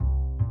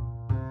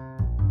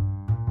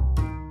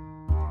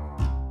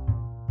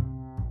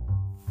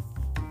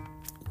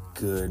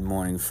Good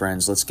morning,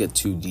 friends. Let's get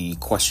to the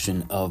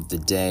question of the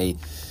day.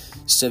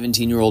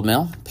 17-year-old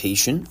male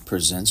patient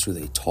presents with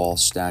a tall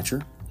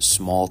stature,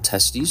 small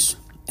testes,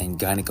 and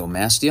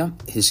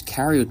gynecomastia. His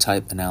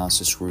karyotype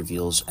analysis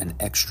reveals an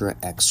extra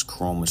X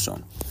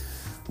chromosome.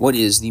 What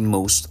is the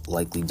most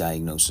likely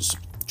diagnosis?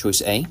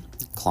 Choice A,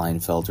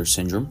 Klinefelter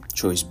syndrome.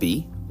 Choice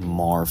B,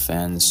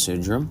 Marfan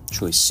syndrome.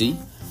 Choice C,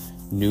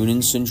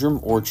 Noonan syndrome.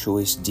 Or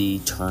choice D,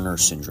 Turner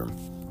syndrome.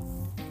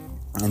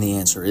 And the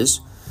answer is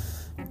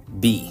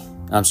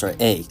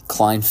A,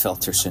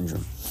 Klinefelter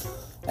syndrome.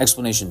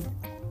 Explanation.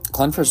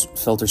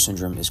 Klinefelter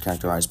syndrome is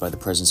characterized by the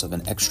presence of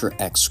an extra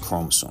X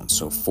chromosome,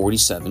 so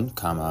 47,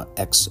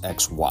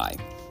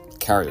 XXY,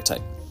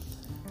 karyotype.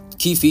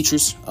 Key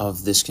features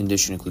of this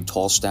condition include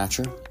tall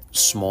stature,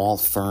 small,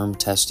 firm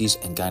testes,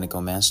 and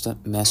gynecomastia,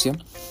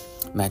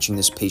 matching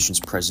this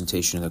patient's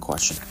presentation of the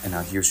question. And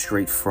now here's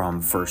straight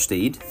from First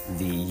Aid,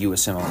 the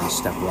USMLE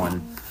Step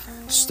 1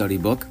 study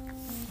book.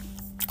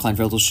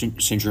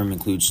 Klinefelter syndrome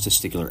includes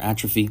testicular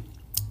atrophy,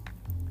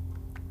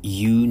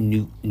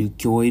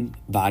 eunuchoid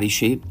body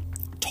shape,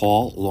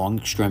 tall, long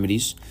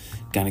extremities,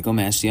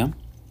 gynecomastia,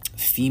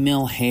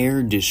 female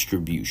hair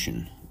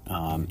distribution,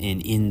 and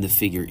in the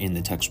figure in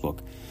the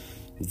textbook,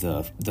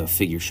 the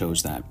figure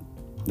shows that,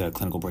 the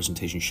clinical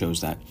presentation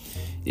shows that.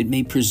 It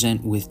may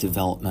present with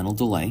developmental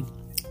delay,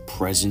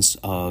 presence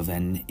of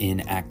an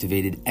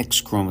inactivated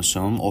X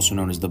chromosome, also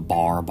known as the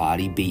Barr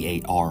body,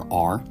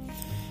 BARR,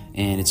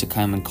 and it's a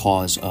common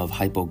cause of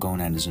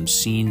hypogonadism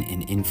seen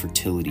in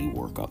infertility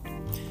workup.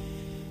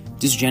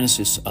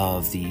 Dysgenesis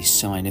of the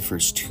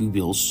seminiferous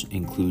tubules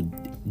include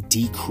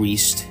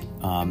decreased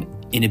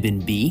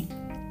inhibin B,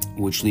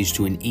 which leads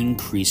to an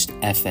increased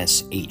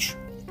FSH.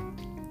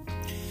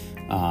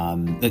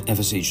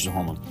 FSH is a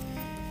hormone,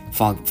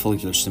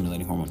 follicular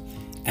stimulating hormone.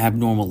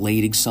 Abnormal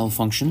Leydig cell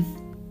function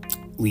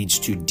leads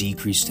to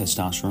decreased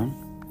testosterone,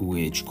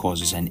 which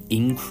causes an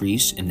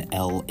increase in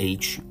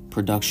LH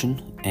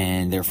production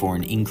and therefore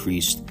an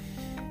increase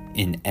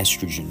in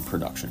estrogen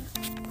production.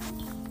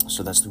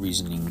 So that's the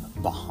reasoning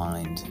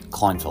behind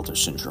Klinefelter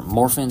syndrome.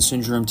 Marfan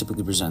syndrome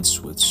typically presents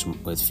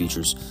with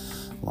features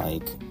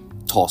like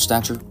tall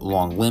stature,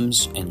 long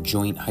limbs, and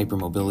joint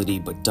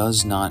hypermobility, but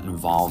does not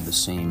involve the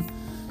same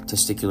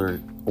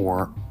testicular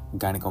or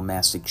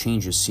gynecomastic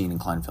changes seen in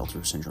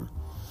Klinefelter syndrome.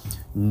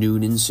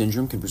 Noonan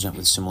syndrome can present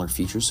with similar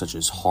features such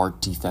as heart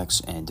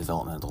defects and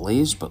developmental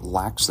delays, but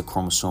lacks the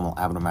chromosomal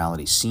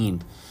abnormality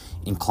seen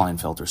in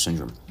Klinefelter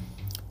syndrome.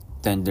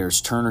 Then there's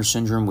Turner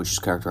syndrome, which is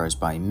characterized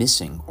by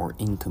missing or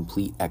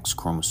incomplete X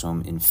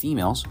chromosome in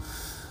females,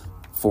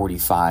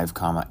 45,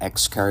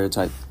 X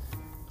karyotype,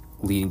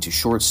 leading to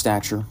short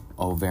stature,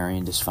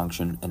 ovarian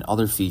dysfunction, and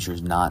other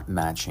features not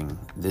matching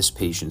this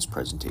patient's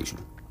presentation.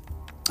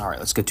 All right,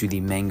 let's get to the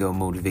Mhango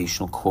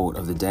motivational quote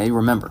of the day.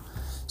 Remember,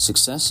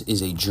 success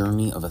is a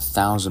journey of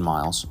 1,000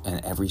 miles,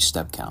 and every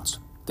step counts.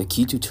 The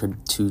key to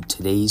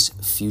today's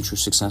future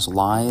success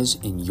lies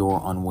in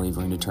your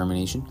unwavering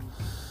determination,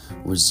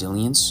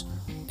 resilience,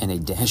 and a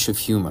dash of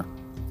humor.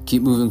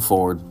 Keep moving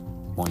forward,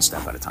 one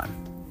step at a time.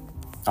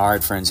 All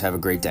right, friends, have a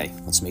great day.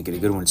 Let's make it a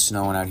good one. It's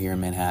snowing out here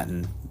in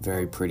Manhattan.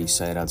 Very pretty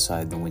sight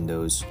outside the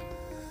windows.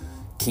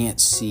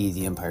 Can't see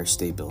the Empire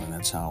State Building.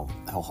 That's how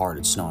hard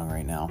it's snowing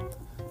right now.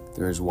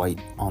 There is white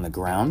on the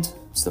ground.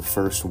 It's the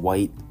first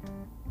white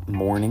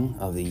morning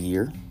of the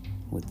year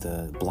with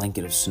the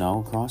blanket of snow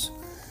across.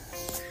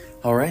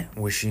 All right,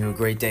 wishing you a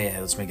great day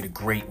ahead. Let's make it a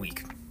great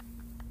week.